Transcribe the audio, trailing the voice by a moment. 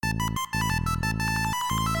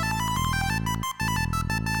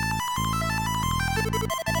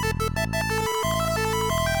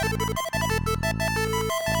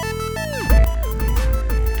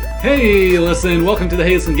Hey, listen, welcome to the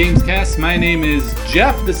Hey Listen Games Cast. My name is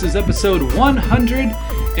Jeff. This is episode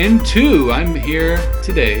 102. I'm here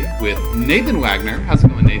today with Nathan Wagner. How's it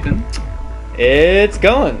going, Nathan? It's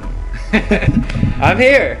going. I'm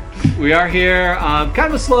here. We are here. Kind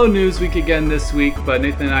of a slow news week again this week, but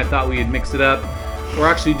Nathan and I thought we'd mix it up. We're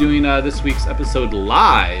actually doing this week's episode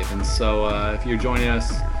live, and so if you're joining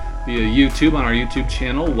us via YouTube on our YouTube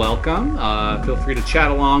channel, welcome. Feel free to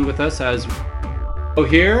chat along with us as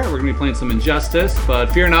here. We're going to be playing some Injustice, but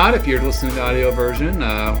fear not, if you're listening to the audio version,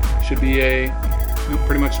 should be a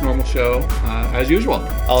pretty much normal show as usual.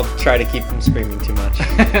 I'll try to keep from screaming too much.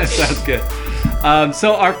 Sounds good.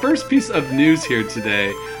 So our first piece of news here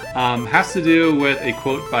today has to do with a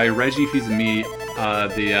quote by Reggie Fils-Aimé,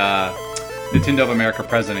 the Nintendo of America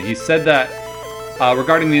president. He said that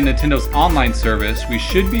regarding the Nintendo's online service, we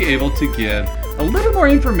should be able to give a little more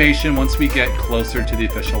information once we get closer to the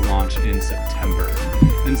official launch in September.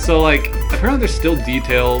 And so, apparently there's still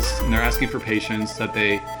details, and they're asking for patience that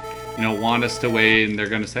they, want us to wait, and they're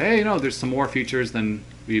going to say, hey, there's some more features than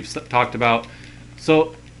we've talked about.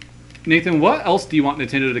 So, Nathan, what else do you want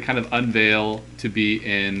Nintendo to kind of unveil to be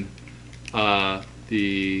in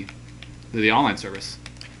the online service?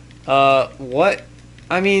 So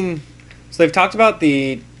they've talked about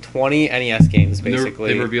the 20 NES games,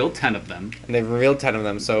 basically. They've revealed 10 of them. And they've revealed 10 of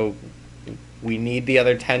them, so we need the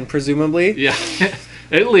other 10, presumably. Yeah,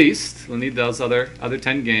 at least. We'll need those other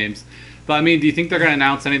 10 games. But, do you think they're going to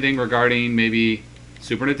announce anything regarding maybe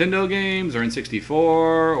Super Nintendo games or N64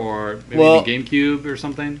 or maybe GameCube or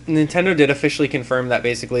something? Nintendo did officially confirm that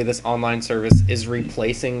basically this online service is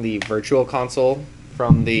replacing the Virtual Console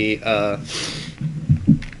from the... I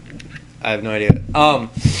have no idea.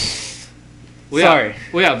 Sorry.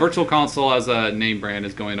 Virtual Console as a name brand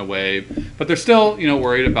is going away, but they're still,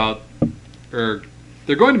 worried about, or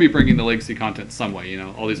they're going to be bringing the legacy content some way.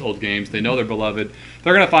 All these old games, they know they're beloved.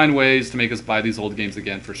 They're going to find ways to make us buy these old games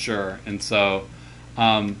again for sure. And so,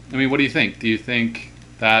 what do you think? Do you think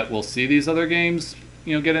that we'll see these other games,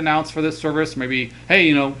 get announced for this service? Maybe,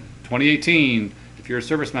 hey, 2018, if you're a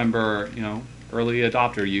service member, early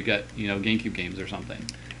adopter, you get, GameCube games or something.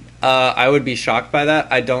 I would be shocked by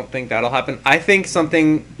that. I don't think that'll happen. I think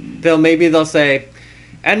they'll say,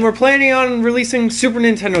 and we're planning on releasing Super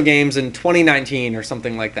Nintendo games in 2019 or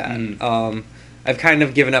something like that. I've kind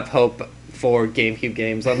of given up hope for GameCube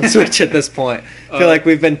games on the Switch at this point. I feel like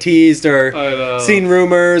we've been teased or seen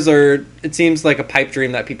rumors, or it seems like a pipe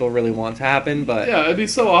dream that people really want to happen. But yeah, it'd be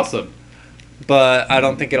so awesome. But I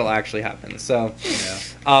don't think it'll actually happen. So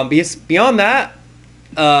beyond that,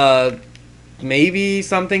 maybe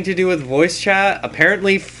something to do with voice chat.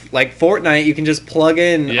 Apparently, like Fortnite, you can just plug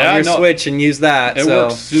in on your Switch and use that. It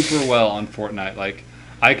works super well on Fortnite.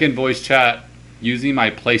 I can voice chat using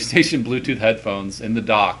my PlayStation Bluetooth headphones in the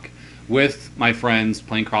dock with my friends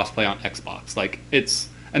playing crossplay on Xbox. It's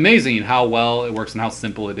amazing how well it works and how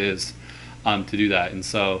simple it is to do that. And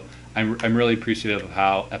so I'm really appreciative of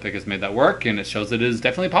how Epic has made that work, and it shows it is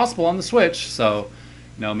definitely possible on the Switch. So,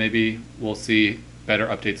 maybe we'll see better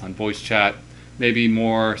updates on voice chat. Maybe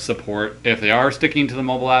more support if they are sticking to the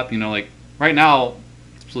mobile app. Right now,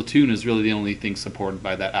 Splatoon is really the only thing supported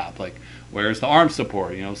by that app. Where's the ARM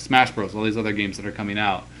support? Smash Bros. All these other games that are coming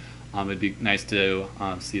out. It'd be nice to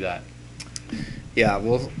see that. Yeah,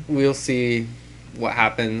 we'll see what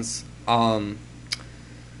happens. I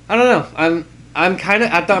don't know. I'm kind of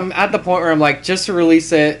at the point where I'm like, just to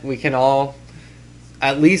release it, we can all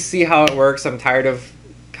at least see how it works. I'm tired of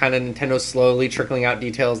kind of Nintendo slowly trickling out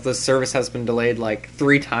details. This service has been delayed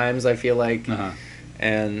 3 times, I feel like.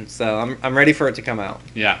 And so I'm ready for it to come out.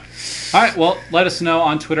 Yeah. All right, well, let us know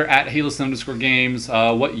on Twitter at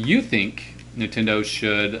 @HeyListen_Games what you think Nintendo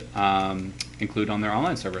should include on their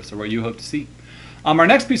online service, or what you hope to see. Our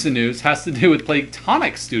next piece of news has to do with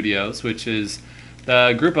Playtonic Studios, which is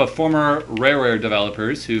the group of former Rareware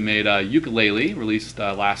developers who made Yooka-Laylee, released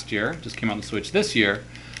last year, just came out on the Switch this year.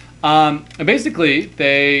 And basically,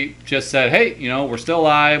 they just said, hey, we're still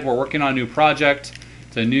alive, we're working on a new project,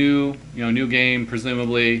 it's a new game,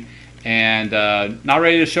 presumably, and not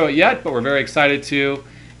ready to show it yet, but we're very excited to.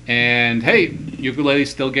 And hey,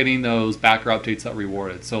 Yooka-Laylee's still getting those backer updates that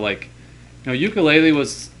rewarded. So, Yooka-Laylee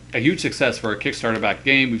was a huge success for a Kickstarter-backed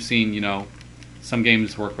game. We've seen, some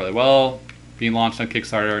games work really well being launched on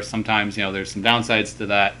Kickstarter. Sometimes, there's some downsides to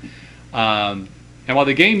that. And while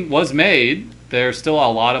the game was made, there's still a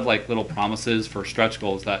lot of little promises for stretch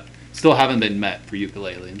goals that still haven't been met for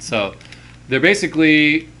Yooka-Laylee. And so they're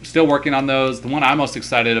basically still working on those. The one I'm most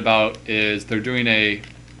excited about is they're doing a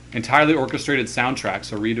entirely orchestrated soundtrack,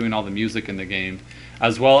 so redoing all the music in the game,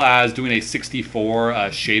 as well as doing a 64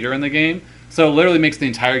 shader in the game, So it literally makes the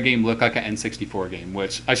entire game look like an N64 game,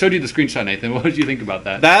 which I showed you the screenshot, Nathan. What did you think about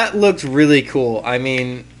that? That looked really cool. I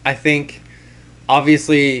mean, I think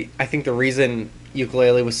the reason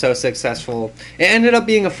Yooka-Laylee was so successful, it ended up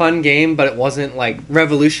being a fun game, but it wasn't like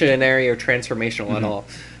revolutionary or transformational at all.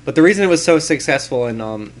 But the reason it was so successful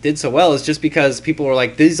and did so well is just because people were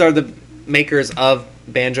like, these are the makers of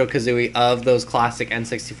Banjo-Kazooie, of those classic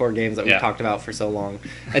N64 games that we've talked about for so long.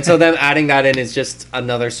 And so them adding that in is just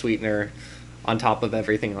another sweetener on top of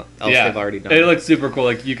everything else they've already done. It looks super cool.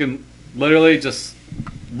 Like, you can literally just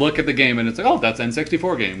look at the game and it's like, oh, that's an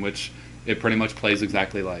N64 game, which it pretty much plays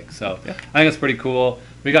exactly like. So I think it's pretty cool.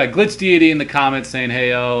 We got Glitch Deity in the comments saying,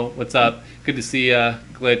 hey, what's up? Good to see ya,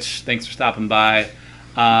 Glitch. Thanks for stopping by.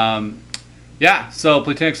 So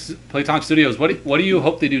Playtonic Studios, what do you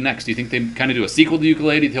hope they do next? Do you think they kind of do a sequel to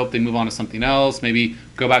Yooka-Laylee? Do you hope they move on to something else? Maybe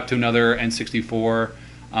go back to another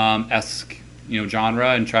N64-esque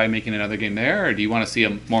genre and try making another game there? Or do you want to see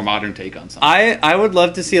a more modern take on something? I would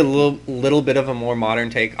love to see a little bit of a more modern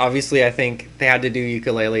take. Obviously, I think they had to do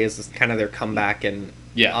Yooka-Laylee as kind of their comeback. And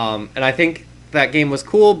I think that game was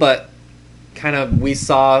cool, but kind of we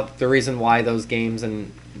saw the reason why those games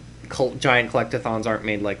and giant collectathons aren't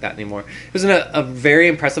made like that anymore. It was a very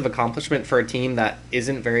impressive accomplishment for a team that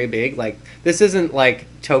isn't very big. Like, this isn't like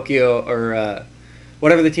Tokyo or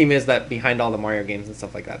whatever the team is that behind all the Mario games and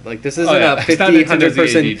stuff like that. Like, this isn't a 50,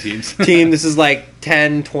 100-person team. This is like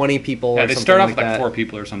 10, 20 people. Yeah, or they something start off like with that. 4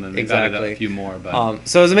 people or something. They've Exactly. added a few more, but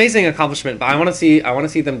so it was an amazing accomplishment. But I want to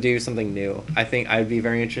see them do something new. I think I'd be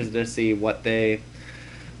very interested to see whether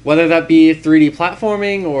that be 3D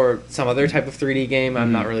platforming or some other type of 3D game.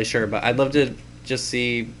 I'm not really sure, but I'd love to just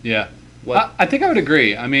see. Yeah. I think I would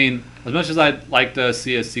agree. I mean, as much as I'd like to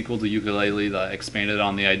see a sequel to Yooka-Laylee that expanded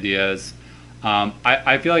on the ideas,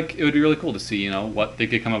 I feel like it would be really cool to see, what they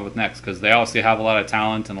could come up with next, because they obviously have a lot of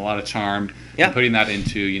talent and a lot of charm. Yeah. And putting that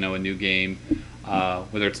into, a new game,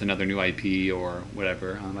 whether it's another new IP or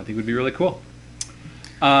whatever, I think would be really cool.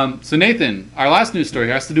 So Nathan, our last news story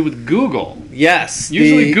here has to do with Google. Yes.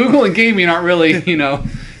 Usually Google and gaming aren't really,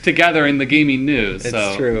 together in the gaming news.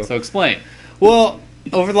 It's true. So explain. Well,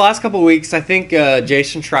 over the last couple of weeks, I think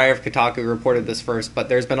Jason Schreier of Kotaku reported this first, but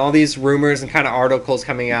there's been all these rumors and kind of articles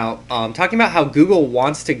coming out talking about how Google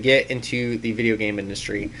wants to get into the video game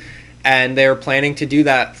industry. And they're planning to do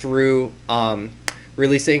that through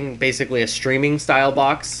releasing basically a streaming style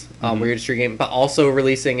box where you stream game, but also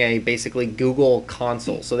releasing a basically Google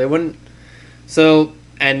console.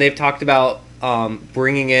 And they've talked about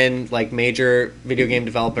bringing in like major video game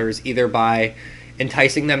developers either by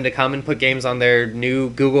enticing them to come and put games on their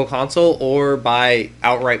new Google console or by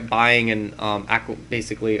outright buying and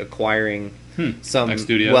basically acquiring some like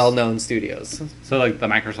studios? well-known studios. So like the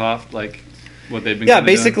Microsoft, like what they've been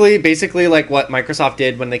basically like what Microsoft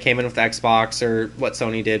did when they came in with Xbox, or what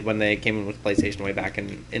Sony did when they came in with PlayStation way back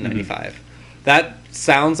in 95. That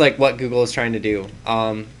sounds like what Google is trying to do.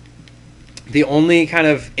 The only kind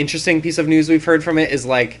of interesting piece of news we've heard from it is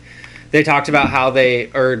like they talked about how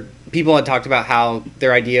people had talked about how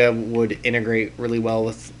their idea would integrate really well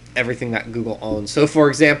with everything that Google owns. So for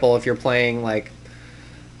example, if you're playing like,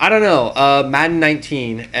 I don't know, Madden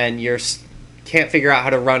 19 and you can't figure out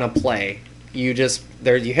how to run a play, you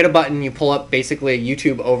hit a button, you pull up basically a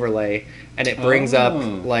YouTube overlay, and it brings up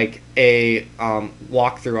like a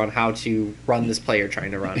walkthrough on how to run this play you're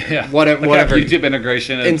trying to run. Yeah, whatever YouTube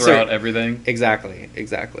integration and throughout everything. Exactly.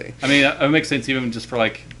 I mean, it makes sense even just for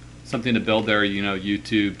like something to build their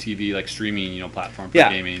YouTube TV like streaming platform for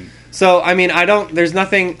gaming. So I mean, there's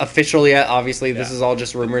nothing official yet. Obviously, this is all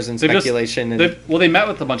just rumors and speculation. They met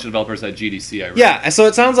with a bunch of developers at GDC. I read. Yeah, so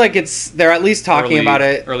it sounds like they're at least talking about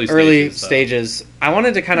it early stages. I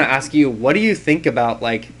wanted to kind of ask you, what do you think about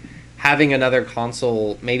like having another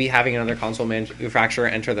console manufacturer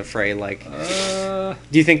enter the fray? Like, do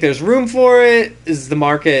you think there's room for it? Is the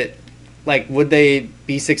market like, would they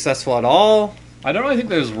be successful at all? I don't really think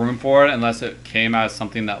there's room for it unless it came as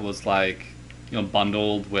something that was like,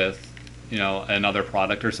 bundled with, another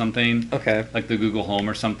product or something. Okay. Like the Google Home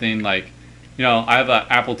or something. Like, I have an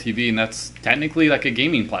Apple TV and that's technically like a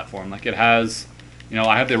gaming platform. Like it has,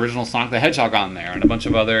 I have the original Sonic the Hedgehog on there and a bunch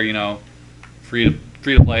of other, free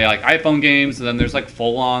to play like iPhone games. And then there's like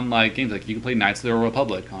full on like games. Like you can play Knights of the Old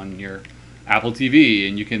Republic on your Apple TV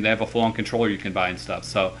and they have a full on controller you can buy and stuff.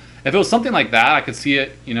 So if it was something like that, I could see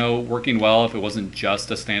it, working well if it wasn't just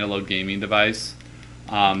a standalone gaming device.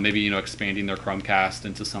 Maybe, expanding their Chromecast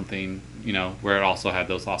into something, where it also had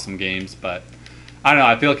those awesome games. But I don't know.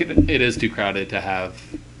 I feel like it is too crowded to have,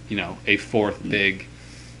 a fourth big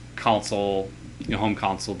console, home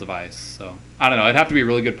console device. So I don't know. It'd have to be a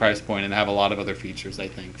really good price point and have a lot of other features, I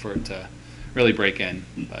think, for it to really break in.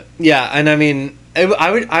 But Yeah, and I mean,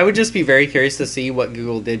 I would just be very curious to see what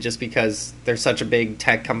Google did, just because they're such a big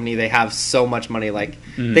tech company. They have so much money. Like,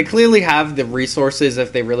 they clearly have the resources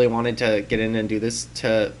if they really wanted to get in and do this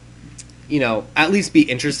to, at least be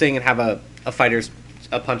interesting and have a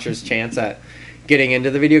puncher's chance at getting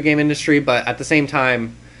into the video game industry. But at the same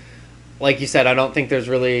time, like you said, I don't think there's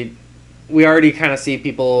really... We already kind of see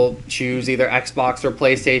people choose either Xbox or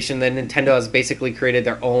PlayStation. Then Nintendo has basically created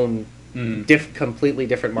their own completely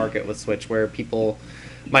different market with Switch, where people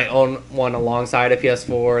might own one alongside a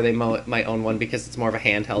PS4. They might own one because it's more of a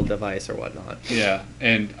handheld device or whatnot. Yeah,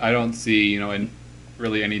 and I don't see, in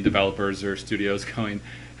really any developers or studios going,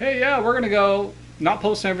 hey, yeah, we're going to go not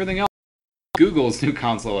post everything else. Google's new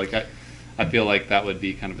console, like I feel like that would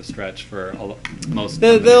be kind of a stretch for most.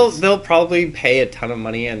 They'll probably pay a ton of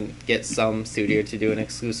money and get some studio to do an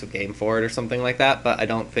exclusive game for it or something like that. But I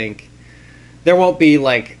don't think there won't be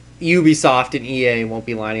like Ubisoft and EA won't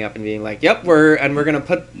be lining up and being like, "Yep, we're going to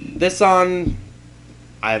put this on."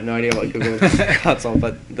 I have no idea what Google console,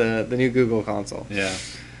 but the new Google console. Yeah.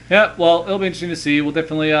 Well, it'll be interesting to see. We'll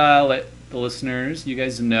definitely let the listeners, you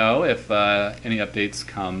guys, know if any updates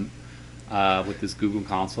come with this Google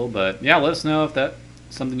console. But yeah, let us know if that's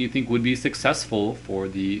something you think would be successful for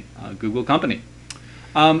the Google company.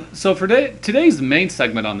 So for today's main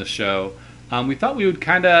segment on the show, we thought we would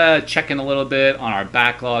kind of check in a little bit on our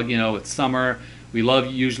backlog. It's summer. We love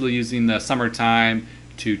usually using the summertime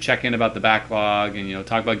to check in about the backlog and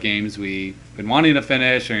talk about games we've been wanting to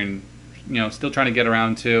finish and still trying to get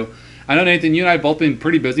around to. I know, Nathan, you and I have both been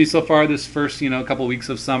pretty busy so far this first couple weeks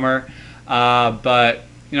of summer, but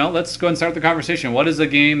let's go and start the conversation. What is a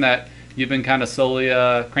game that you've been kind of slowly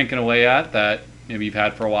cranking away at that maybe you've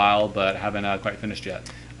had for a while but haven't quite finished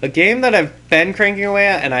yet? A game that I've been cranking away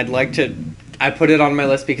at, and I put it on my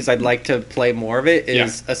list because I'd like to play more of it,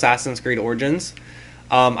 is Assassin's Creed Origins.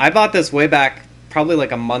 I bought this way back, probably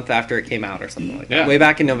like a month after it came out or something like that, way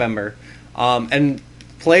back in November, and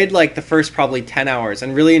played like the first probably 10 hours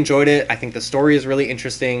and really enjoyed it. I think the story is really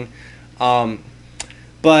interesting.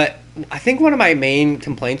 But I think one of my main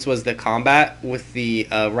complaints was the combat with the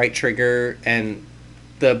right trigger, and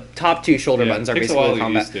the top two shoulder buttons are basically the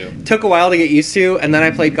combat. Took a while to get used to, and then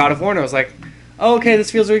I played God of War, and I was like, oh, okay,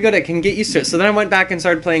 this feels really good. I can get used to it. So then I went back and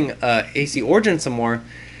started playing AC Origins some more,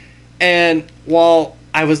 and while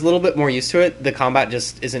I was a little bit more used to it, the combat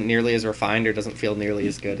just isn't nearly as refined or doesn't feel nearly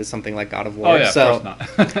as good as something like God of War. Oh, yeah, so of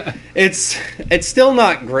course not. it's still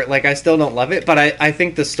not great. Like, I still don't love it, but I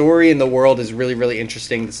think the story and the world is really, really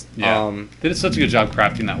interesting. Yeah. They did such a good job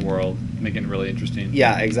crafting that world, making it really interesting.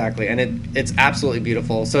 Yeah, exactly. And it's absolutely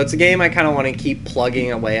beautiful. So it's a game I kind of want to keep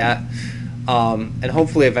plugging away at. And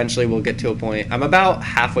hopefully eventually we'll get to a point. I'm about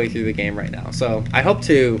halfway through the game right now, so I hope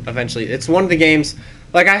to eventually. It's one of the games,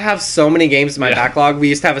 like, I have so many games in my backlog. We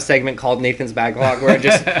used to have a segment called Nathan's Backlog where I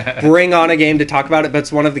just bring on a game to talk about it, but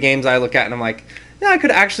it's one of the games I look at and I'm like, yeah, I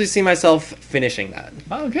could actually see myself finishing that.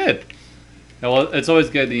 Oh, good. Yeah, well, it's always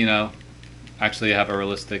good to, actually have a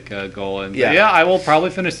realistic goal. And I will probably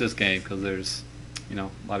finish this game because there's, a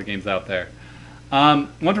lot of games out there. One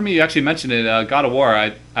for me, you actually mentioned it, God of War.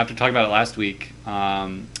 After talking about it last week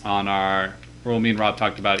on our, well, me and Rob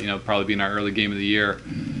talked about it, probably being our early game of the year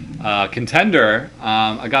contender.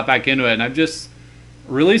 I got back into it, and I'm just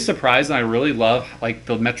really surprised, and I really love like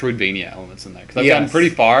the Metroidvania elements in there because I've gotten pretty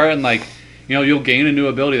far, and like you'll gain a new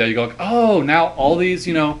ability that you go, oh, now all these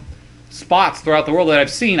spots throughout the world that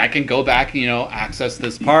I've seen, I can go back, access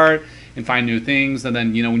this part and find new things. And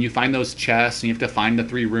then when you find those chests and you have to find the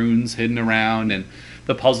 3 runes hidden around and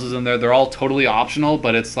the puzzles in there, they're all totally optional,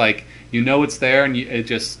 but it's like it's there, and it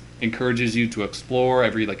just encourages you to explore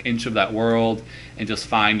every like inch of that world and just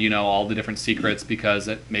find all the different secrets, because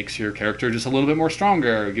it makes your character just a little bit more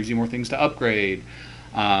stronger. It gives you more things to upgrade,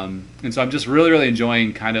 and so I'm just really, really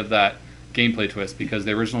enjoying kind of that gameplay twist, because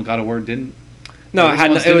the original God of War didn't. No, it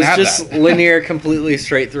was just linear, completely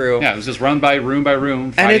straight through. Yeah, it was just run by room,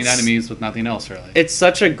 fighting enemies with nothing else, really. It's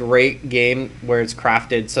such a great game where it's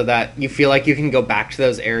crafted so that you feel like you can go back to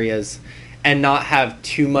those areas and not have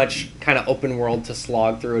too much kind of open world to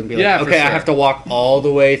slog through and be like, okay, I have to walk all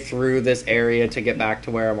the way through this area to get back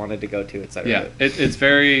to where I wanted to go to, etc. Yeah, it's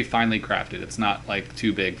very finely crafted. It's not like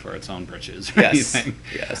too big for its own britches or anything.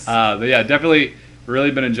 Yes. But yeah, definitely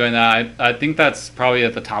really been enjoying that. I think that's probably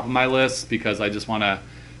at the top of my list because I just want to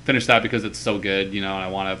finish that because it's so good, and I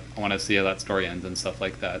want to see how that story ends and stuff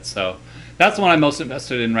like that. So that's the one I'm most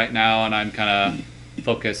invested in right now, and I'm kind of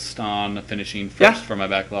focused on finishing first for my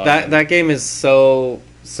backlog. That game is so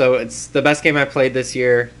So it's the best game I played this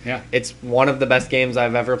year. Yeah. It's one of the best games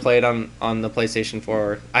I've ever played on the PlayStation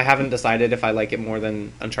 4. I haven't decided if I like it more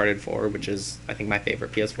than Uncharted 4, which is I think my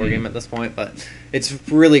favorite PS4 game at this point, but it's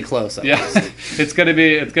really close. At least. It's gonna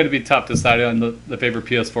be tough to decide on the favorite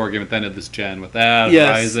PS4 game at the end of this gen with that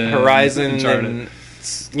Horizon Uncharted.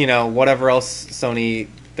 And whatever else Sony.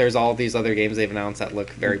 There's all these other games they've announced that look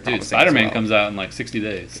very promising. Dude, Spider-Man comes out in like 60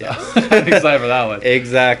 days. So I'm excited for that one.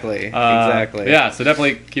 Exactly. Yeah, so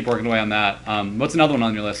definitely keep working away on that. What's another one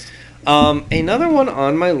on your list? Another one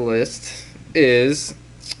on my list is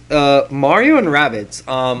Mario and Rabbids.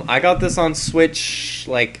 I got this on Switch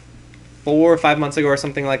like 4 or 5 months ago or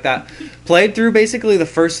something like that. Played through basically the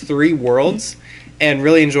first 3 worlds and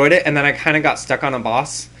really enjoyed it, and then I kind of got stuck on a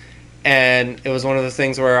boss. And it was one of the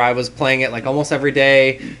things where I was playing it like almost every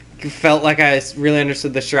day, felt like I really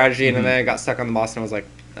understood the strategy, and then I got stuck on the boss and I was like,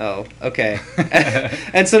 oh, okay.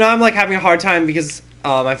 And so now I'm like having a hard time because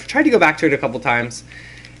I've tried to go back to it a couple times,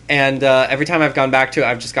 and every time I've gone back to it,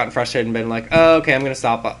 I've just gotten frustrated and been like, oh, okay, I'm going to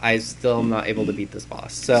stop, but I still am not able to beat this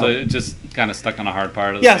boss. So it just kind of stuck on a hard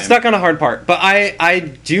part of the game. Stuck on a hard part. But I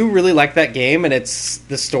do really like that game, and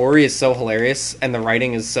the story is so hilarious, and the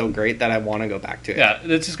writing is so great that I want to go back to it. Yeah,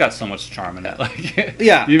 it's just got so much charm in it. Like, and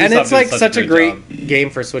it's like such a great game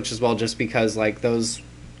for Switch as well, just because like those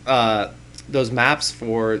maps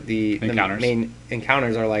for the main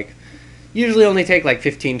encounters are like usually only take like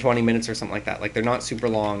 15-20 minutes or something like that. Like they're not super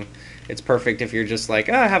long. It's perfect if you're just like,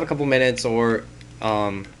 I have a couple minutes, or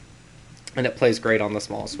and it plays great on the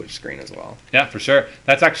small Switch screen as well. Yeah, for sure.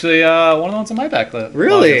 That's actually one of the ones on my backlist.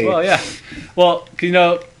 Really? As well, yeah. Well,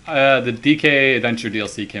 the DK Adventure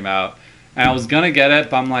DLC came out, and I was gonna get it,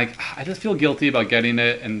 but I'm like, I just feel guilty about getting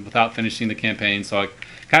it and without finishing the campaign. So I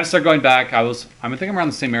kind of started going back. I think I'm around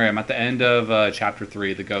the same area. I'm at the end of Chapter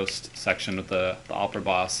 3, the Ghost section with the Alpha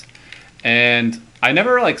boss. And I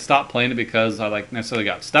never like stopped playing it because I like necessarily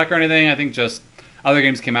got stuck or anything. I think just other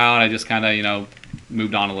games came out and I just kind of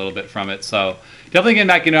moved on a little bit from it. So definitely getting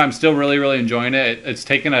back, I'm still really, really enjoying it. It's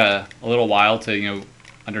taken a little while to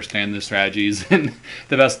understand the strategies and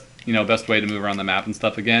the best way to move around the map and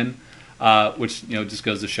stuff again, which just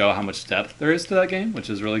goes to show how much depth there is to that game,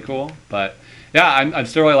 which is really cool. But yeah, I'm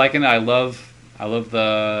still really liking it. I love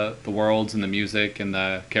the worlds and the music and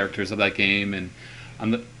the characters of that game, and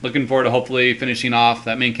I'm looking forward to hopefully finishing off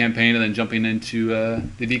that main campaign and then jumping into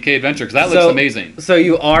the DK Adventure, because that looks amazing. So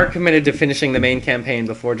you are committed to finishing the main campaign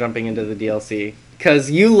before jumping into the DLC? Because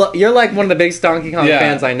you're like one of the biggest Donkey Kong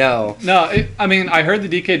fans I know. No, I heard the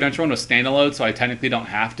DK Adventure one was standalone, so I technically don't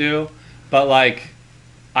have to. But like,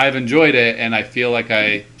 I've enjoyed it, and I feel like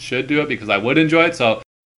I should do it because I would enjoy it. So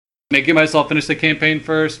making myself finish the campaign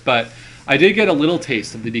first, but I did get a little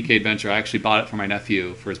taste of the DK Adventure. I actually bought it for my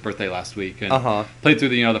nephew for his birthday last week, and played through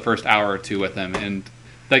the first hour or two with him, and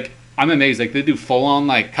like I'm amazed. Like they do full on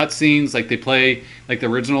like cutscenes, like they play like the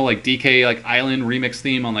original like DK like Island remix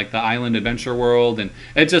theme on like the Island Adventure World, and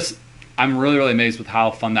I'm really, really amazed with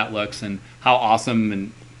how fun that looks and how awesome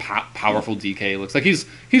and powerful DK looks. Like he's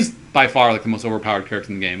by far like the most overpowered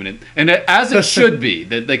character in the game, and as it should be,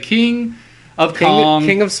 the king of Kong,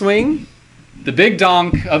 king of swing. The big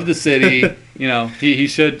donk of the city, he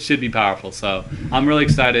should be powerful. So I'm really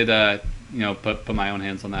excited to, put my own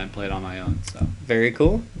hands on that and play it on my own. So very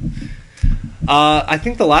cool. I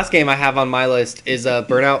think the last game I have on my list is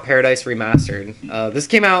Burnout Paradise Remastered. This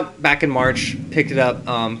came out back in March. Picked it up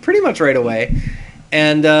pretty much right away,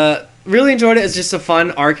 and really enjoyed it. It's just a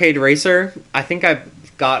fun arcade racer. I think I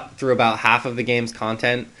got through about half of the game's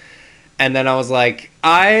content, and then I was like,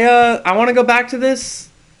 I want to go back to this.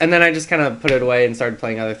 And then I just kind of put it away and started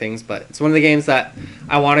playing other things. But it's one of the games that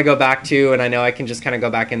I want to go back to, and I know I can just kind of go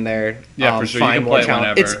back in there. Yeah, for sure. Find more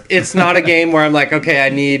challenge. It's not a game where I'm like, okay, I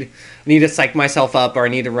need to psych myself up, or I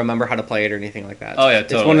need to remember how to play it or anything like that. Totally.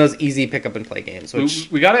 It's one of those easy pick up and play games. Which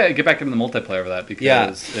we got to get back into the multiplayer of that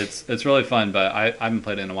because it's really fun. But I haven't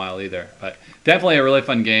played it in a while either. But definitely a really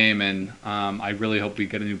fun game, and I really hope we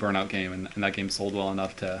get a new Burnout game, and that game sold well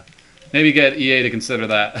enough to maybe get EA to consider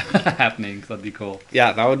that happening, because that'd be cool.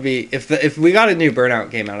 Yeah, that would be... If we got a new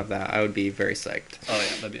Burnout game out of that, I would be very psyched. Oh,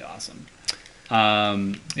 yeah, that'd be awesome.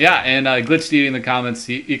 And Glitch DD in the comments,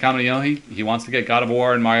 he commented, he wants to get God of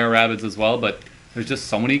War and Mario Rabbids as well, but there's just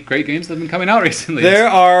so many great games that have been coming out recently. There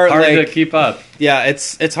are hard to keep up. Yeah,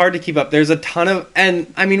 it's hard to keep up. There's a ton of...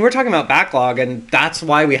 And, we're talking about backlog, and that's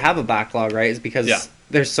why we have a backlog, right? Is because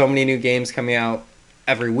there's so many new games coming out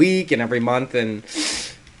every week and every month, and...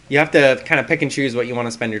 You have to kind of pick and choose what you want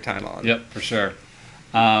to spend your time on. Yep, for sure.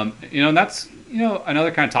 And that's,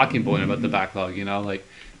 another kind of talking point about the backlog, like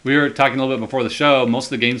we were talking a little bit before the show, most of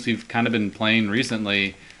the games we've kind of been playing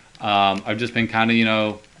recently, I've just been kind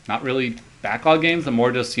of, not really backlog games, but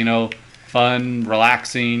more just, fun,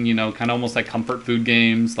 relaxing, kind of almost like comfort food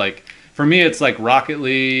games. Like, for me, it's like Rocket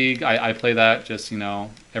League. I play that just,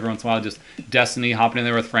 every once in a while. Just Destiny, hopping in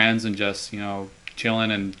there with friends and just,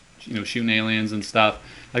 chilling and, shooting aliens and stuff.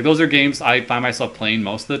 Like, those are games I find myself playing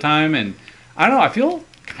most of the time. And I don't know, I feel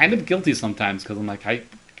kind of guilty sometimes because I'm like,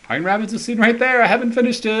 Pine Rabbids is sitting right there. I haven't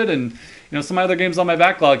finished it. And, some other games on my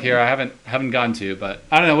backlog here I haven't gotten to. But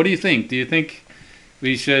I don't know. What do you think? Do you think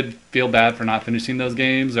we should feel bad for not finishing those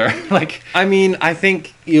games? Or like, I mean, I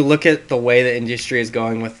think you look at the way the industry is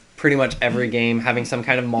going with pretty much every game having some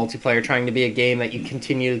kind of multiplayer, trying to be a game that you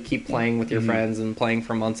continue to keep playing with your friends and playing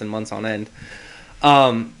for months and months on end.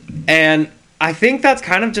 And I think that's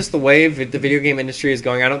kind of just the way the video game industry is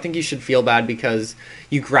going. I don't think you should feel bad because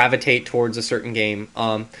you gravitate towards a certain game.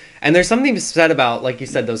 And there's something to be said about, like you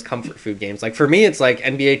said, those comfort food games. Like, for me, it's like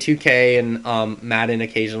NBA 2K and Madden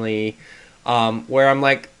occasionally, where I'm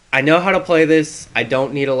like, I know how to play this. I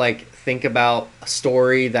don't need to, like, think about a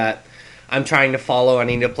story that I'm trying to follow. I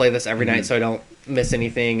need to play this every night so I don't miss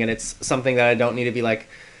anything. And it's something that I don't need to be like,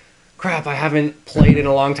 crap, I haven't played in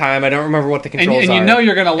a long time. I don't remember what the controls are. And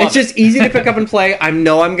you're going to love it. It's just easy to pick up and play. I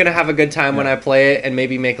know I'm going to have a good time when I play it and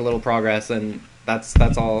maybe make a little progress. And that's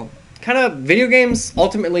all. Kind of video games,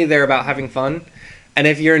 ultimately, they're about having fun. And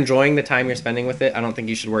if you're enjoying the time you're spending with it, I don't think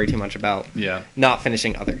you should worry too much about not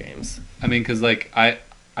finishing other games. I mean, because, like, I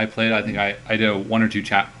played, I think I did one or two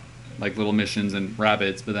little missions and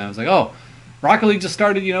Rabbids, but then I was like, oh, Rocket League just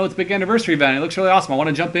started, its big anniversary event. It looks really awesome. I want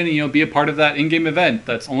to jump in and, be a part of that in-game event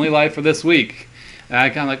that's only live for this week. And I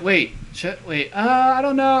kind of like, wait, I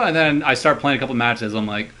don't know. And then I start playing a couple matches. I'm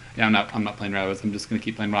like, yeah, I'm not playing Rabbids. I'm just going to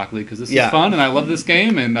keep playing Rocket League because this is fun and I love this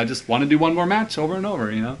game and I just want to do one more match over and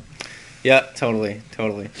over, Yeah, totally.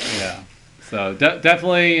 Yeah. So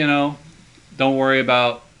definitely, don't worry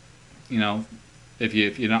about, if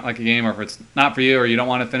you don't like a game or if it's not for you or you don't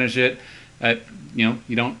want to finish it,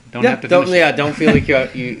 you don't have to finish it. Yeah, don't feel like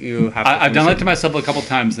you have to I've done that to myself a couple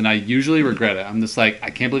times and I usually regret it. I'm just like, I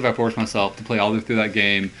can't believe I forced myself to play all the way through that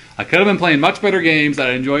game. I could have been playing much better games that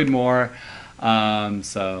I enjoyed more.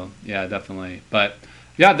 So, yeah, definitely. But,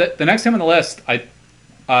 yeah, the next game on the list, it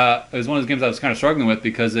was one of those games I was kind of struggling with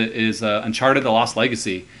because it is Uncharted: The Lost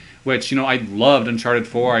Legacy, which, I loved Uncharted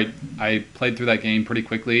 4. I played through that game pretty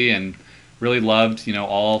quickly and really loved,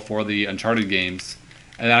 all four of the Uncharted games.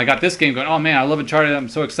 And then I got this game going, oh, man, I love Uncharted. I'm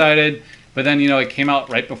so excited. But then, it came out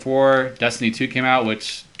right before Destiny 2 came out,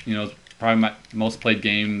 which, is probably my most played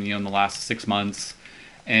game, in the last 6 months.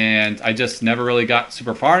 And I just never really got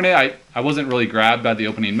super far in it. I wasn't really grabbed by the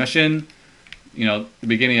opening mission. The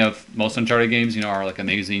beginning of most Uncharted games, are like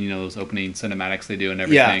amazing, those opening cinematics they do and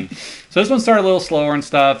everything. Yeah. So this one started a little slower and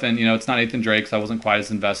stuff, and, it's not Nathan Drake, so I wasn't quite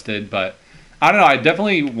as invested. But I don't know, I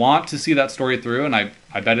definitely want to see that story through, and I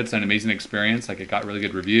bet it's an amazing experience. Like, it got really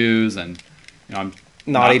good reviews, and,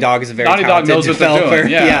 Naughty Dog is a very Naughty Dog knows developer. What they're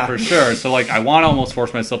doing. Yeah, for sure. So, like, I want to almost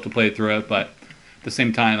force myself to play through it, but at the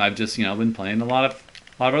same time, I've just, been playing a lot of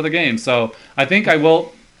other games. So I think I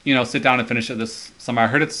will, sit down and finish it this summer. I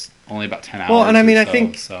heard it's only about 10 hours. Well, and I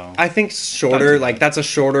mean, so, I think shorter, like that's a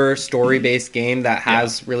shorter story-based game that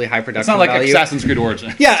has really high production value. It's not like Assassin's Creed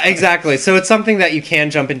Origins. Yeah, exactly. So it's something that you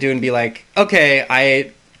can jump into and be like,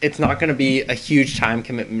 okay, it's not going to be a huge time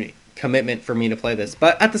commitment for me to play this.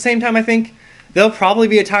 But at the same time, I think there'll probably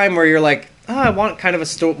be a time where you're like, oh, I want kind of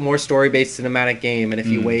a more story-based cinematic game, and if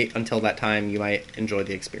you wait until that time, you might enjoy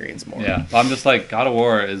the experience more. Yeah, I'm just like, God of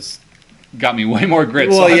War got me way more grit,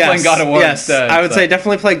 so I'm playing God of War instead. I would say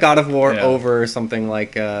definitely play God of War over something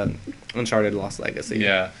like Uncharted: Lost Legacy.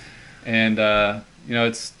 Yeah, and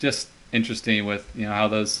it's just interesting with how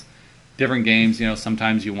those different games.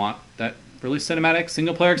 Sometimes you want that really cinematic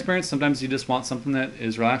single player experience. Sometimes you just want something that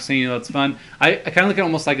is relaxing. It's fun. I kind of look at it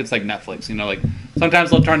almost like it's like Netflix. Like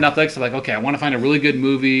sometimes I'll turn Netflix. I'm like, okay, I want to find a really good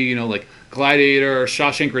movie. Like Gladiator or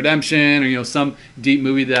Shawshank Redemption, or some deep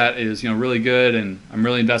movie that is really good and I'm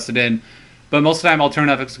really invested in. But most of the time, I'll turn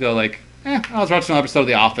Netflix and go like, I was watching an episode of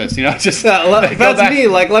The Office. Just that's me.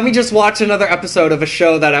 Like, let me just watch another episode of a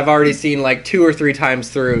show that I've already seen like 2 or 3 times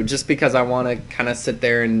through, just because I want to kind of sit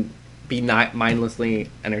there and be not mindlessly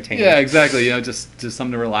entertained. Yeah, exactly. Just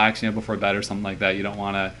something to relax, before bed or something like that. You don't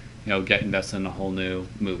want to, get invested in a whole new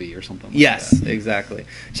movie or something. Yes, like that. Exactly.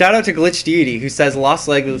 Shout out to Glitch Deity, who says Lost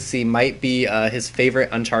Legacy might be his favorite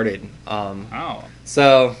Uncharted. Oh.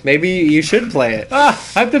 So maybe you should play it. I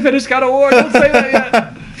have to finish God of War. Don't say that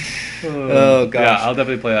yet. Oh gosh. Yeah, I'll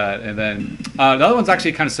definitely play that. And then the other one's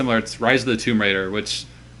actually kind of similar. It's Rise of the Tomb Raider, which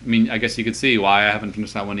I guess you could see why I haven't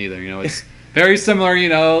finished that one either. It's very similar,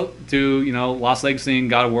 to Lost Legacy and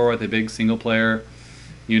God of War with a big single player,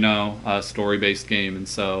 story-based game. And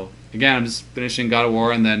so, again, I'm just finishing God of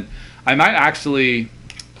War, and then I might actually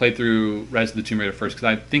play through Rise of the Tomb Raider first, because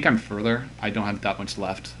I think I'm further. I don't have that much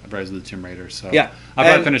left of Rise of the Tomb Raider, so yeah, I'll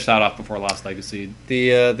probably finish that off before Lost Legacy.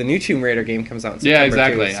 The new Tomb Raider game comes out in September. Yeah,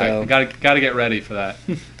 exactly. Too, so. I gotta get ready for that.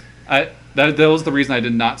 That was the reason I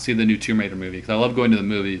did not see the new Tomb Raider movie, because I love going to the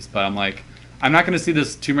movies, but I'm like, I'm not going to see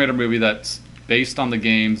this Tomb Raider movie that's based on the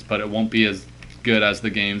games, but it won't be as good as the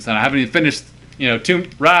games. And I haven't even finished,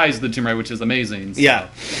 Rise of the Tomb Raider, which is amazing. So yeah.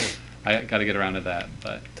 I got to get around to that.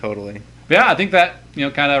 But totally. Yeah, I think that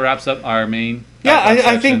kind of wraps up our main. Yeah,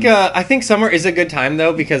 I think summer is a good time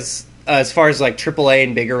though, because as far as like AAA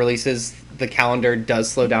and bigger releases, the calendar does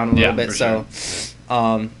slow down a little bit. So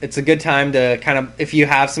it's a good time to kind of, if you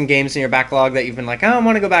have some games in your backlog that you've been like, oh, I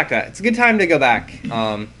want to go back to that. It's a good time to go back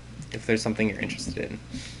if there's something you're interested in.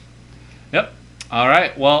 Yep. All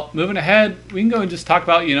right. Well, moving ahead, we can go and just talk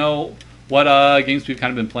about what games we've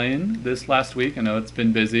kind of been playing this last week. I know it's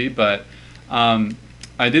been busy, but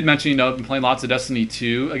I did mention, I've been playing lots of Destiny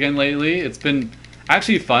 2 again lately. It's been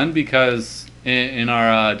actually fun because in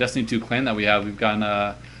our Destiny 2 clan that we have, we've gotten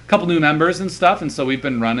a couple new members and stuff, and so we've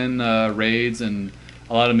been running raids and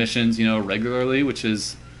a lot of missions, regularly, which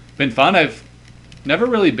has been fun. I've never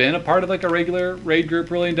really been a part of like a regular raid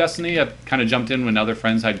group really in Destiny. I've kind of jumped in when other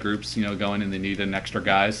friends had groups, going and they needed an extra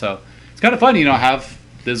guy. So it's kind of fun, have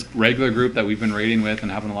this regular group that we've been raiding with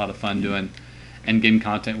and having a lot of fun doing end game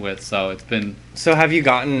content with. So it's been. So have you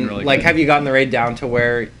gotten really good. Have you gotten the raid down to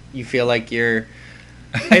where you feel like you're?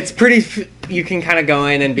 It's pretty. You can kind of go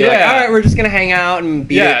in and be like, all right, we're just gonna hang out and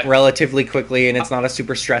beat it relatively quickly, and it's not a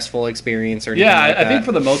super stressful experience or anything. Yeah, like I think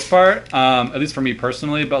for the most part, at least for me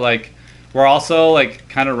personally, but like we're also like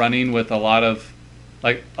kind of running with a lot of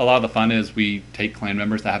the fun is we take clan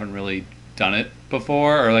members that haven't really done it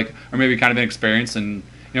before, or maybe kind of inexperienced, and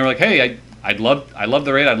we're like, hey, I love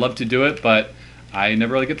the raid, I'd love to do it, but I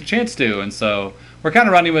never really get the chance to, and so we're kind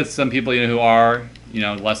of running with some people who are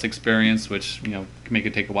less experienced, which can make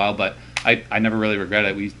it take a while, but I never really regret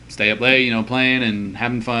it. We stay up late, playing and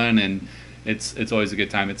having fun, and it's always a good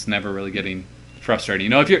time. It's never really getting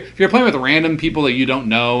frustrating. If you're playing with random people that you don't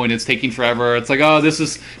know and it's taking forever, it's like, oh, this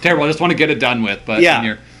is terrible. I just want to get it done with. But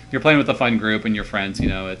when you're playing with a fun group and your friends,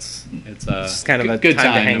 it's just kind of a good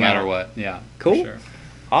time to hang no matter out. What. Yeah, cool. For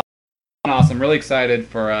sure. Awesome. Really excited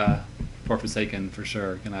for Forsaken for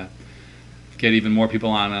sure. Gonna get even more people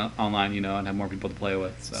online, and have more people to play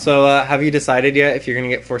with. So have you decided yet if you're going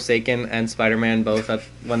to get Forsaken and Spider-Man both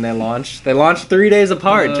when they launch? They launch 3 days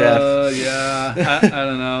apart, Jeff. Yeah, I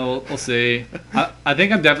don't know. We'll see. I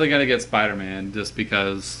think I'm definitely going to get Spider-Man just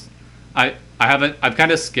because I've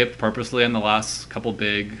kind of skipped purposely on the last couple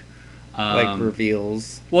big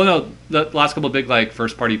reveals. Well, no, the last couple big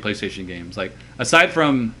first-party PlayStation games. Aside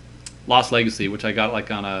from Lost Legacy, which I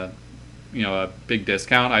got on a big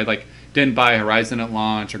discount, I didn't buy Horizon at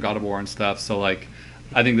launch or God of War and stuff, so I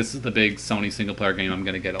think this is the big Sony single player game I'm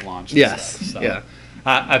going to get at launch. Yes, so, yeah.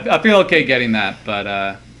 I feel okay getting that,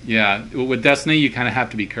 but with Destiny you kind of have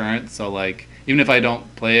to be current. So even if I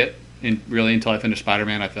don't play it until I finish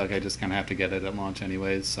Spider-Man, I feel like I just kind of have to get it at launch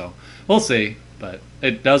anyways. So we'll see, but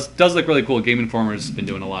it does look really cool. Game Informer's been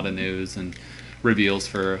doing a lot of news and reveals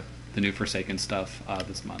for the new Forsaken stuff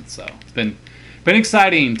this month, so it's been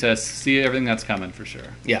exciting to see everything that's coming for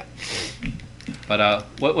sure. Yeah. But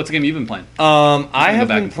what's the game you've been playing? I have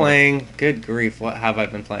been playing. Good grief! What have I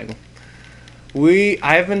been playing?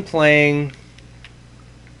 I've been playing.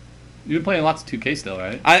 You've been playing lots of 2K still,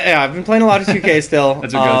 right? I've been playing a lot of 2K still.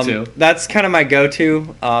 That's your go-to. That's kind of my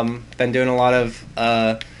go-to. Been doing a lot of.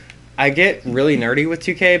 I get really nerdy with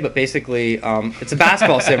 2K, but basically, it's a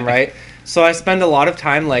basketball sim, right? So I spend a lot of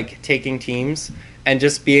time taking teams and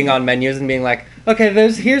just being on menus and being like, okay,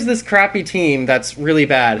 here's this crappy team that's really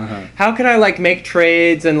bad. Uh-huh. How can I make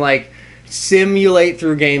trades and simulate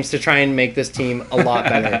through games to try and make this team a lot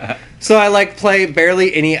better? So I play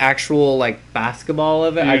barely any actual basketball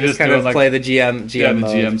of it. I just kind of play the GM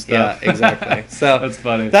mode. GM stuff. Yeah, exactly. So that's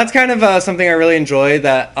funny. That's kind of something I really enjoy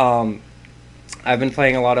that I've been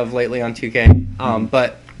playing a lot of lately on 2K.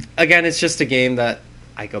 But again, it's just a game that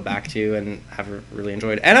I go back to and have really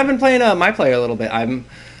enjoyed. And I've been playing My Player a little bit. Do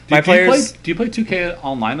you play 2K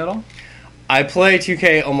online at all? I play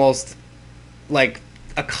 2K almost a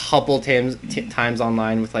couple times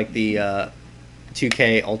online with the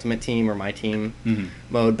 2K Ultimate Team or My Team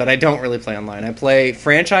mode, but I don't really play online. I play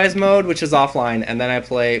franchise mode, which is offline, and then I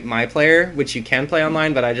play My Player, which you can play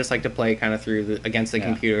online, but I just like to play kind of through against the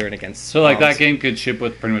computer and against. So that game could ship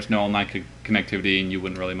with pretty much no online connectivity, and you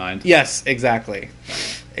wouldn't really mind. Yes, exactly.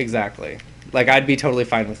 Like, I'd be totally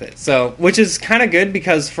fine with it. So, which is kind of good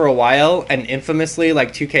because for a while, and infamously,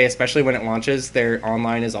 like 2K, especially when it launches, their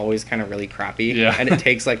online is always kind of really crappy. Yeah. And it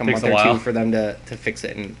takes like a Takes month a or while. two for them to fix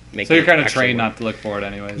it and make it. So you're kind of actually trained work. not to look for it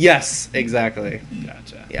anyways. Yes, exactly.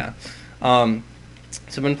 Gotcha. Yeah. So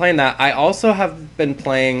I've been playing that. I also have been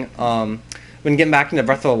playing, been getting back into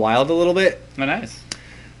Breath of the Wild a little bit. Oh, nice.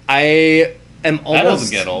 I am That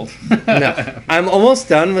almost... doesn't get old. No. I'm almost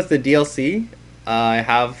done with the DLC. I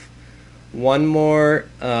have one more,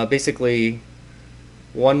 basically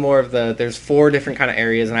one more of the, there's 4 different kind of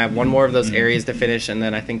areas, and I have one more of those areas to finish, and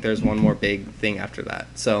then I think there's one more big thing after that.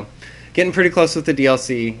 So getting pretty close with the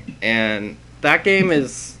DLC, and that game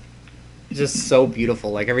is just so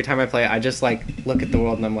beautiful. Like, every time I play it, I just like look at the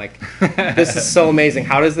world and I'm like, this is so amazing.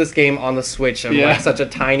 How does this game on the Switch and like such a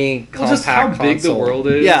tiny compact Well, just how big the console? world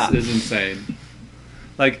is Yeah. is insane.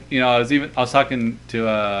 Like, you know, I was talking to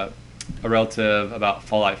a relative about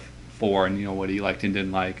Fallout 4 and, you know, what he liked and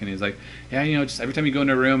didn't like, and he's like, yeah, you know, just every time you go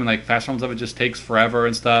into a room and like fast travels of it just takes forever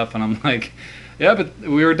and stuff, and I'm like, yeah, but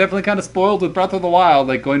we were definitely kind of spoiled with Breath of the Wild,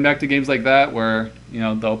 like going back to games like that where, you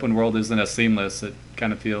know, the open world isn't as seamless. It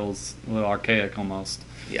kind of feels a little archaic almost.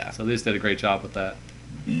 Yeah. So they just did a great job with that.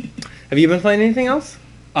 Have you been playing anything else?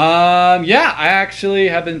 Yeah, I actually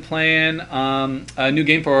have been playing a new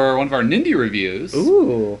game for one of our Nindy reviews.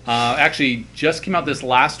 Ooh. Actually, just came out this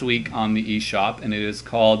last week on the eShop, and it is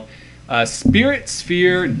called Spirit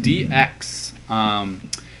Sphere DX. Now,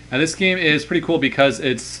 this game is pretty cool because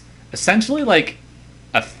it's essentially like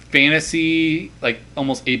a fantasy, like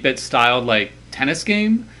almost 8-bit styled like tennis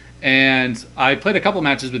game. And I played a couple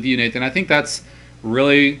matches with you, Nathan. I think that's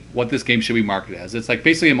really what this game should be marketed as. It's like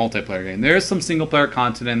basically a multiplayer game. There is some single player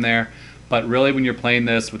content in there, but really when you're playing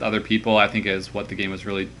this with other people, I think is what the game was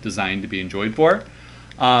really designed to be enjoyed for.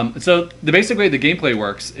 So the basic way the gameplay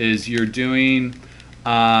works is you're doing,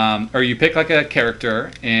 or you pick like a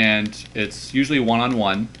character, and it's usually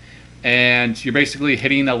one-on-one, and you're basically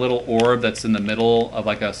hitting a little orb that's in the middle of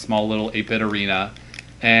like a small little 8-bit arena,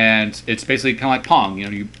 and it's basically kind of like Pong. You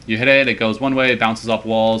know, you hit it, it goes one way, it bounces off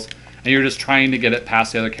walls, and you're just trying to get it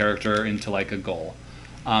past the other character into like a goal.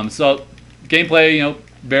 So gameplay, you know,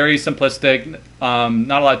 very simplistic,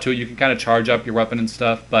 not a lot to it. You can kind of charge up your weapon and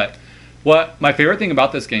stuff, but what my favorite thing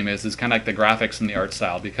about this game is kind of like the graphics and the art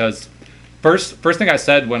style, because first thing I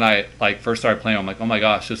said when I like first started playing, I'm like, oh my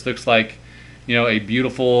gosh, this looks like, you know, a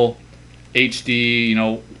beautiful HD, you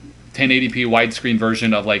know, 1080p widescreen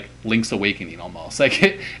version of like Link's Awakening almost.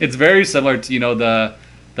 Like it's very similar to, you know,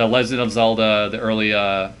 the Legend of Zelda, the early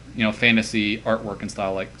you know, fantasy artwork and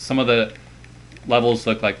style. Like some of the levels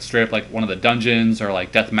look like straight up like one of the dungeons or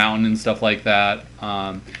like Death Mountain and stuff like that.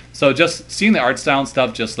 So just seeing the art style and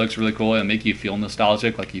stuff just looks really cool and make you feel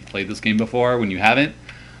nostalgic, like you've played this game before when you haven't.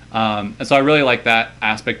 And so I really like that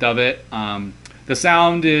aspect of it. The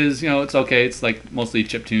sound is, you know, it's okay. It's like mostly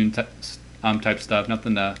chiptune type stuff.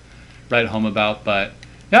 Nothing to write home about, but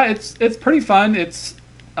yeah, it's pretty fun. It's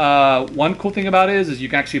one cool thing about it is you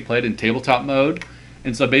can actually play it in tabletop mode,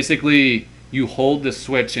 and so basically you hold the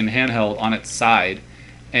Switch in handheld on its side,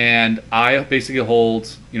 and I basically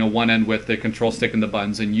hold, you know, one end with the control stick and the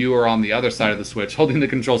buttons, and you are on the other side of the Switch holding the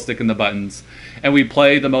control stick and the buttons, and we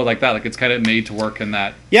play the mode like that. Like it's kind of made to work in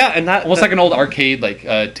that. Yeah, and that almost like an old arcade like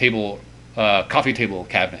table, coffee table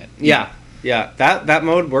cabinet. Yeah. Yeah, that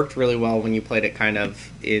mode worked really well when you played it kind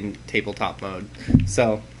of in tabletop mode.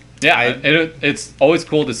 So yeah, it's always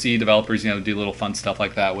cool to see developers, you know, do little fun stuff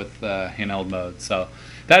like that with handheld mode. So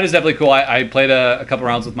that is definitely cool. I played a couple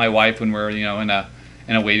rounds with my wife when we were, you know, in a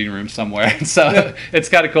waiting room somewhere. So it's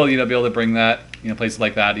kind of cool, you know, be able to bring that, you know, places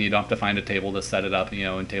like that, and you don't have to find a table to set it up, you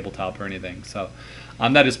know, in tabletop or anything. So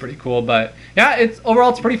that is pretty cool. But yeah, it's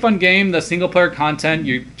a pretty fun game. The single player content,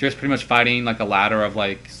 you're just pretty much fighting like a ladder of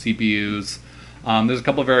like CPUs. There's a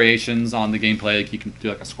couple of variations on the gameplay. Like you can do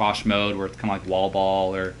like a squash mode where it's kind of like wall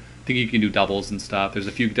ball, or I think you can do doubles and stuff. There's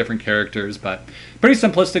a few different characters, but pretty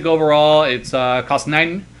simplistic overall. It's costs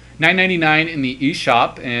 $9.99 in the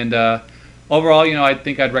eShop, and overall, you know, I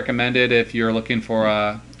think I'd recommend it if you're looking for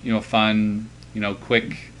a, you know, fun, you know,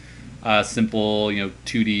 quick, simple, you know,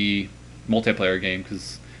 2D multiplayer game,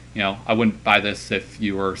 because, you know, I wouldn't buy this if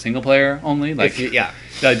you were single player only. Like, yeah,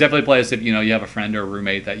 definitely play this if, you know, you have a friend or a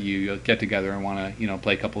roommate that you get together and want to, you know,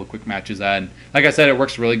 play a couple of quick matches at. And like I said, it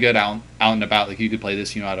works really good out and about. Like you could play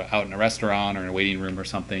this, you know, out in a restaurant or in a waiting room or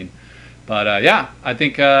something. But yeah, I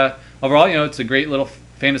think overall, you know, it's a great little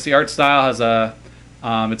fantasy art style. Has a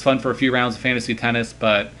it's fun for a few rounds of fantasy tennis,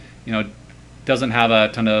 but, you know, doesn't have a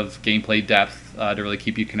ton of gameplay depth to really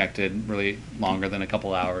keep you connected really longer than a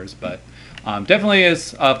couple hours. But definitely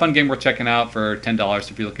is a fun game worth checking out for $10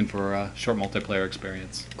 if you're looking for a short multiplayer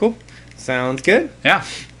experience. Cool. Sounds good. Yeah,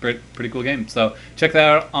 pretty cool game. So check that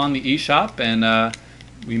out on the eShop, and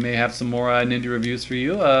we may have some more Ninja reviews for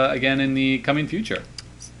you again in the coming future.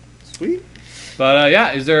 Sweet. But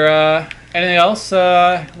yeah, is there anything else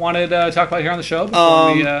wanted to talk about here on the show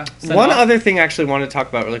before we send one off? other thing I actually wanted to talk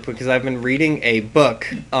about really quick, because I've been reading a book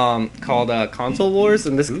called Console Wars,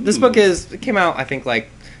 and this book it came out I think like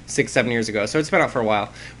 6-7 years ago, so it's been out for a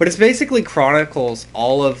while. But it's basically chronicles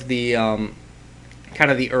all of the kind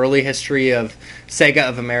of the early history of Sega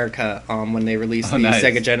of America when they released the nice.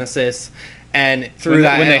 Sega Genesis. And through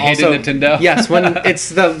that, when they also, hated Nintendo? yes, when it's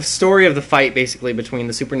the story of the fight basically between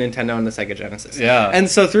the Super Nintendo and the Sega Genesis. Yeah. And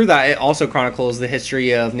so through that, it also chronicles the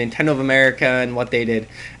history of Nintendo of America and what they did.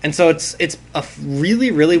 And so it's a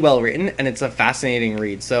really, really well written, and it's a fascinating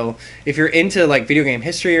read. So if you're into like video game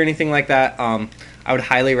history or anything like that, I would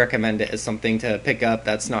highly recommend it as something to pick up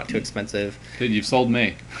that's not too expensive. Dude, you've sold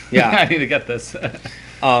me. Yeah. I need to get this.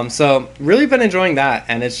 So really been enjoying that,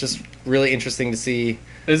 and it's just really interesting to see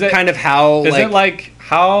Is it kind of how Is it like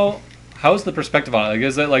how's the perspective on it? Like,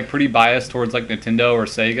 is it like pretty biased towards like Nintendo or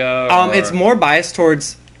Sega? Or? It's more biased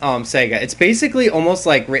towards Sega. It's basically almost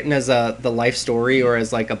like written as the life story or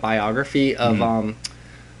as like a biography of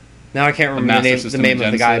now I can't remember the name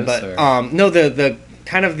of the guy, but no, the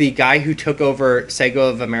kind of the guy who took over Sega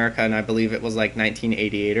of America, and I believe it was like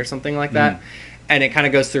 1988 or something like that. And it kind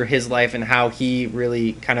of goes through his life and how he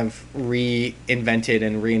really kind of reinvented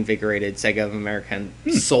and reinvigorated Sega of America and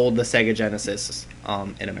sold the Sega Genesis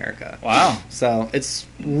in America. Wow. So it's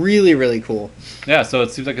really, really cool. Yeah, so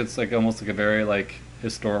it seems like it's like almost like a very like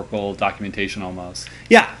historical documentation almost.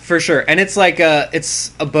 Yeah, for sure. And it's like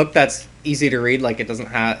it's a book that's easy to read. Like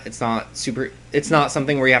it's not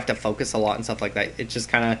something where you have to focus a lot and stuff like that. It just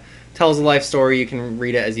kind of tells a life story. You can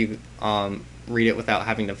read it as you read it without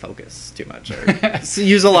having to focus too much or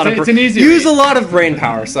use a lot It's an easy read. a lot of brain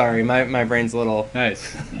power. Sorry, my brain's a little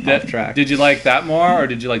Nice. off track. Did you like that more, or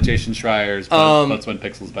did you like Jason Schreier's Blood, Sweat,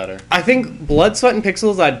 and Pixels better? I think Blood, Sweat, and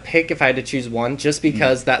Pixels I'd pick if I had to choose one, just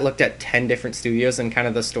because that looked at 10 different studios and kind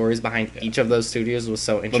of the stories behind each of those studios was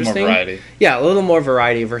so interesting. A little more variety. Yeah, a little more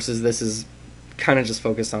variety versus this is kind of just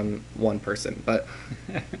focused on one person. But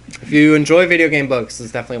if you enjoy video game books,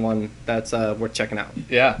 it's definitely one that's worth checking out.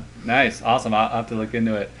 Yeah, nice, awesome. I'll have to look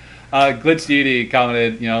into it. Glitch Deity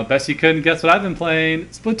commented, best you couldn't guess what I've been playing,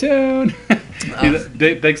 Splatoon. He's a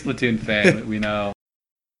big Splatoon fan, we know.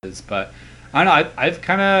 But I don't know, I've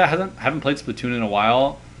kind of haven't played Splatoon in a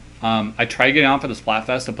while. I tried getting on for the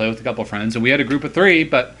Splatfest to play with a couple of friends, and we had a group of 3,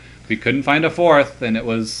 but we couldn't find a 4th, and it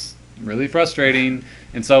was really frustrating.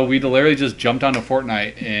 And so we literally just jumped onto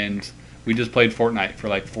Fortnite, and we just played Fortnite for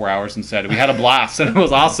like 4 hours instead. We had a blast, and it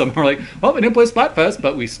was awesome. We're like, well, we didn't play Splatfest,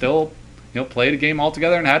 but we still, played a game all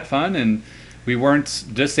together and had fun, and we weren't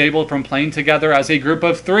disabled from playing together as a group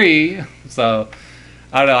of 3. So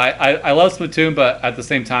I don't know. I love Splatoon, but at the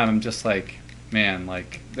same time, I'm just like, man,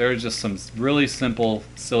 like there's just some really simple,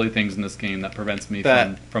 silly things in this game that prevents me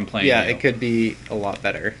from playing. Yeah, it could be a lot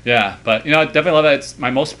better. Yeah, but I definitely love it. It's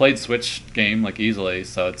my most played Switch game, like easily.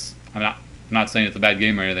 So I'm not saying it's a bad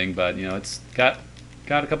game or anything, but it's got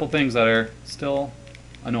a couple things that are still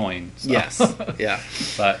annoying. So. Yes. Yeah.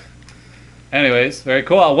 But anyways, very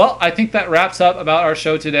cool. Well, I think that wraps up about our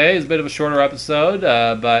show today. It's a bit of a shorter episode,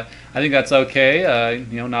 but I think that's okay.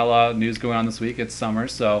 Not a lot of news going on this week. It's summer,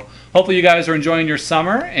 so hopefully you guys are enjoying your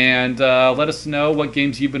summer, and let us know what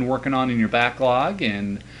games you've been working on in your backlog.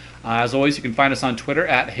 And as always, you can find us on Twitter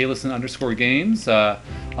at HeyListen_Games.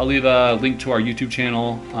 I'll leave a link to our YouTube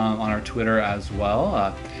channel on our Twitter as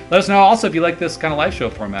well. Let us know also if you like this kind of live show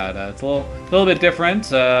format. It's a little bit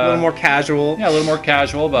different. A little more casual. Yeah, a little more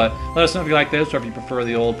casual, but let us know if you like this or if you prefer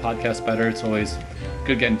the old podcast better. It's always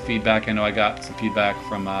good getting feedback. I know I got some feedback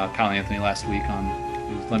from Kyle Anthony last week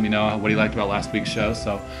let me know what he liked about last week's show.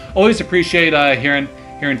 So always appreciate hearing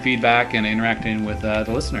feedback and interacting with the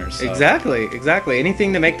listeners. So. Exactly.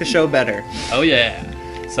 Anything to make the show better. Oh,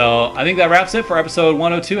 yeah. So I think that wraps it for episode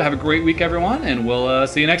 102. Have a great week, everyone, and we'll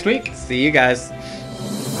see you next week. See you guys.